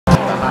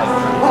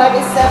when I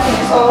was 7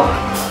 years old,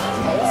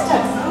 I was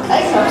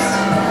diagnosed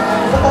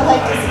with a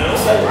leg disease.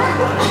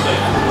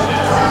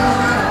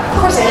 Of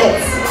course it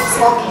hits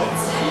small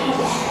kids.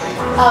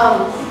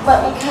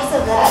 But because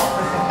of that,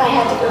 I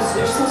had to go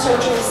through some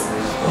surgeries.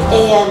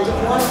 And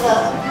one of the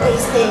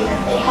ways they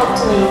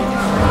helped me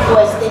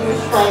was they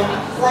moved my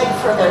leg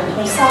further in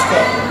my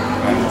socket.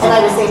 And I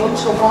was able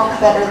to walk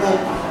better than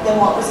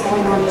what was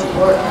going on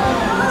before.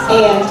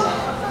 And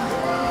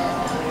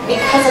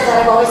because of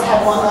that, I've always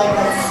had one leg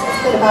that's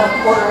been about a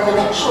quarter of an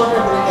inch shorter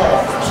than the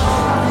other.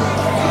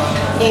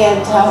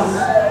 And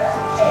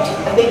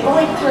I've been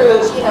going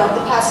through,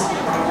 the past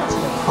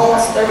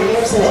almost 30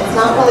 years, and it's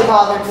not really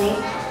bothered me.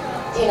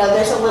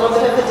 There's a little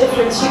bit of a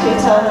difference you can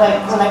tell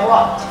when I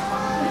walked,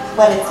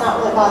 but it's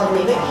not really bothered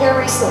me. But here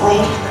recently,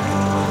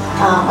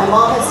 my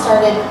mom has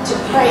started to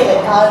pray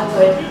that God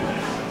would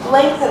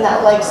lengthen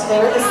that leg so they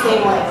were the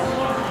same length.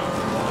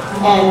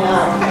 And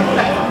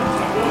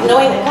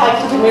knowing that God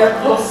can do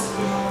miracles,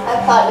 I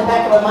thought in the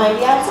back of my mind,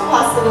 yeah, it's a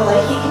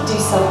possibility He could do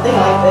something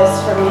like this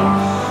for me.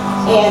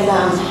 And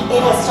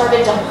it has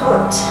started to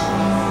hurt.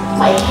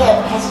 My hip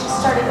has just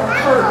started to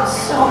hurt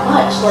so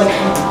much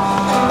lately.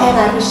 And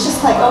I was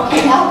just like,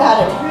 okay, now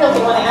God, I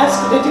really want to ask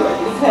you to do it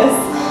because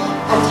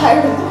I'm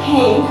tired of the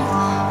pain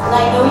and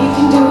I know you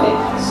can do it.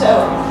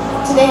 So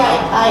today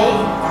I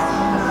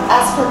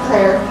asked for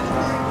prayer.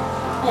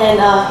 And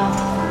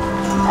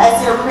as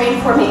they were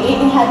praying for me,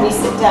 Amy had me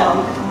sit down,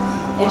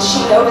 and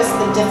she noticed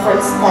the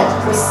difference that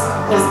was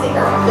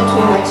there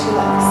between my two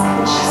legs.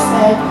 And she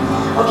said,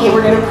 okay,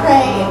 we're going to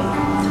pray.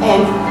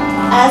 And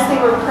as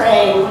they were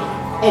praying,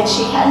 and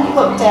she had me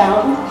look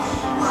down,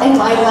 and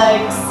my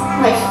legs,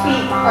 my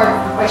feet,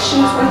 my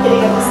shoes were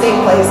hitting at the same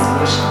place.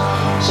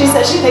 She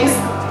said she thinks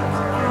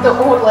the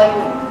old leg,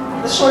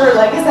 the shorter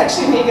leg, is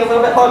actually maybe a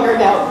little bit longer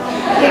now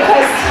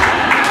because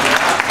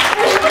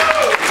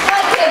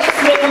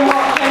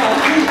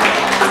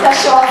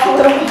show off a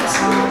little bit.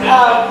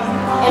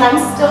 And I'm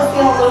still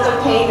feeling a little bit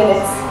of pain, and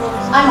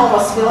I'm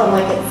almost feeling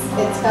like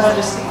it's kind of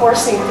just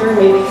coursing through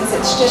me because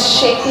it's just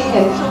shaking,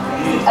 and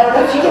I don't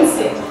know if you can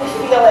see it. I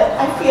feel it.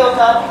 I feel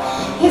God,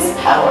 His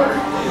power,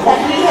 that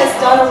He has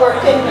done a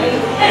work in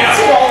me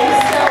today.